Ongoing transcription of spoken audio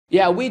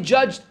Yeah, we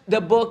judged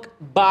the book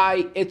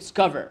by its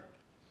cover.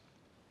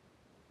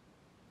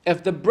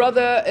 If the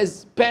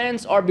brother's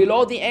pants are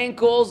below the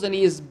ankles and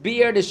his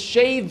beard is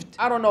shaved,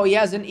 I don't know, he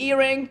has an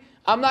earring,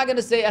 I'm not going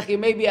to say, akhi,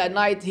 maybe at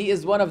night he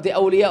is one of the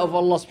awliya of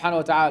Allah subhanahu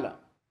wa ta'ala.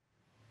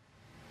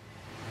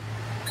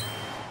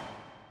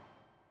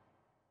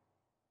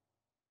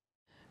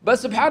 But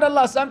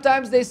subhanallah,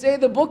 sometimes they say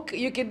the book,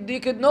 you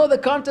could know the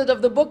content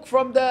of the book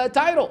from the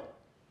title.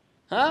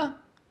 Huh?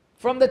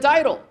 From the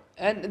title.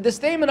 And the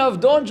statement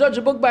of don't judge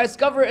a book by its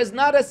cover is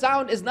not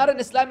an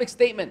Islamic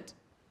statement.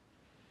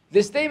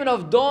 The statement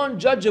of don't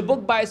judge a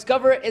book by its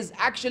cover is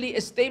actually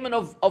a statement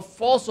of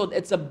falsehood.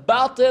 It's a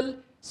batil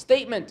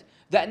statement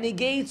that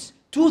negates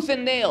tooth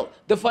and nail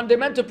the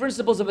fundamental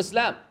principles of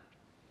Islam.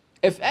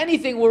 If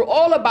anything, we're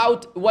all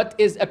about what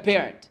is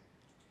apparent.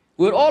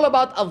 We're all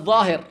about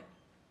al-zahir.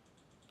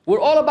 We're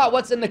all about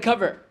what's in the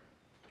cover.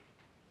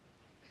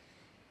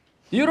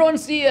 You don't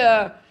see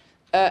a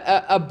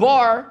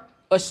bar,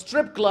 a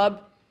strip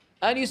club,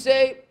 and you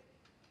say,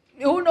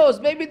 who knows,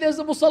 maybe there's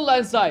a musalla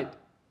inside.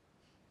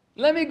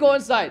 Let me go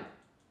inside.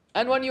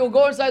 And when you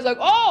go inside, it's like,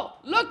 oh,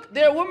 look,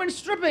 there are women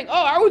stripping.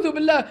 Oh, a'udhu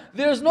billah,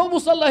 there's no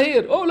musalla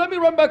here. Oh, let me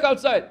run back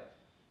outside.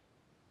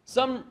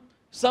 Some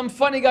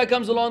funny guy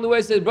comes along the way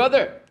and says,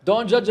 brother,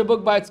 don't judge a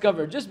book by its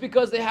cover. Just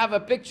because they have a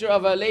picture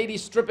of a lady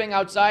stripping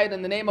outside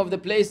and the name of the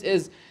place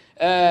is,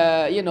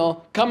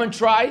 come and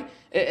try,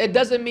 it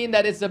doesn't mean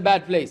that it's a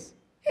bad place.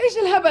 إيش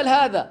الهبل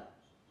هذا?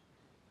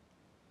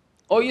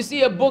 Or you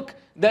see a book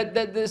that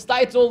is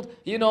titled,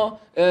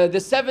 The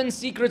 7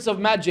 Secrets of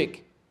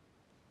Magic.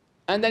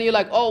 And then you're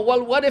like, oh,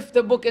 well, what if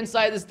the book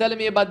inside is telling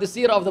me about the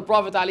seerah of the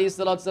Prophet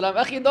ﷺ?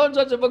 Akhi, don't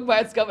judge a book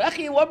by its cover.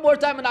 Akhi, one more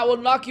time and I will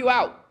knock you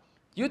out.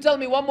 You tell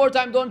me one more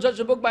time, don't judge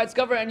a book by its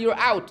cover, and you're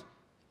out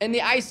in the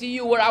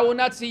ICU where I will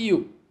not see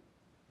you.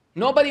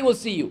 Nobody will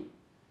see you.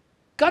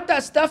 Cut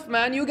that stuff,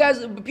 man. You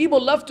guys, people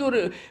love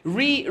to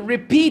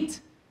repeat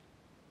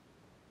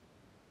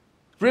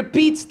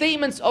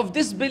statements of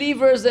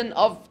disbelievers and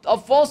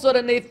of falsehood,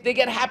 and they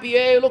get happy.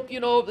 Hey, look,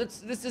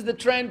 this is the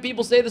trend.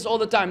 People say this all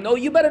the time. No,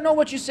 you better know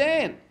what you're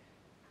saying.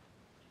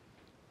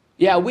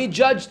 Yeah, we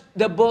judged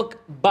the book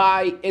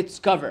by its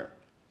cover.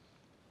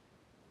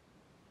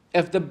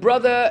 If the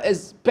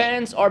brother's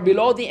pants are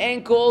below the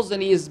ankles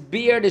and his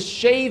beard is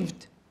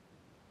shaved,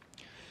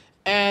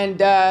 and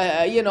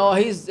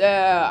he's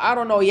I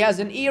don't know, he has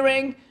an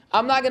earring,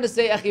 I'm not going to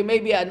say, akhi,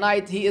 maybe at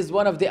night he is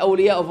one of the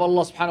awliya of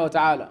Allah subhanahu wa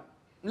ta'ala.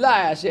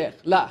 La ya shaykh,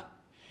 la.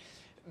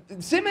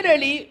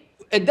 Similarly,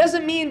 it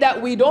doesn't mean that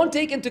we don't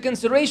take into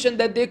consideration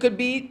that there could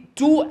be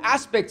two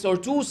aspects or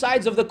two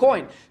sides of the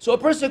coin. So a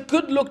person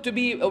could look to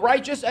be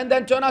righteous and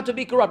then turn out to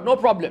be corrupt, no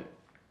problem.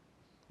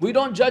 We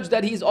don't judge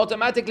that he's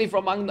automatically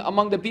from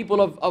among the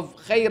people of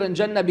khair and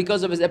jannah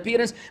because of his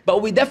appearance,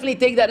 but we definitely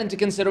take that into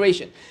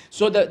consideration.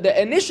 So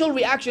the initial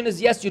reaction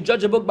is, yes, you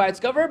judge a book by its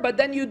cover, but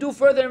then you do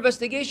further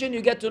investigation, you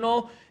get to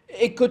know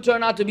it could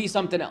turn out to be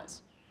something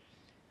else.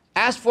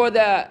 As for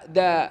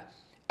the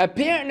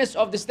apparentness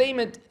of the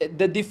statement,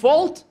 the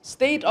default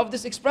state of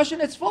this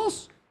expression, it's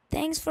false.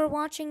 Thanks for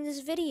watching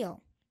this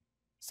video.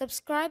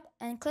 Subscribe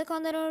and click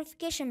on the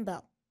notification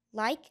bell.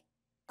 Like,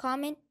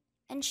 comment,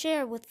 and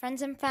share with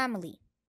friends and family.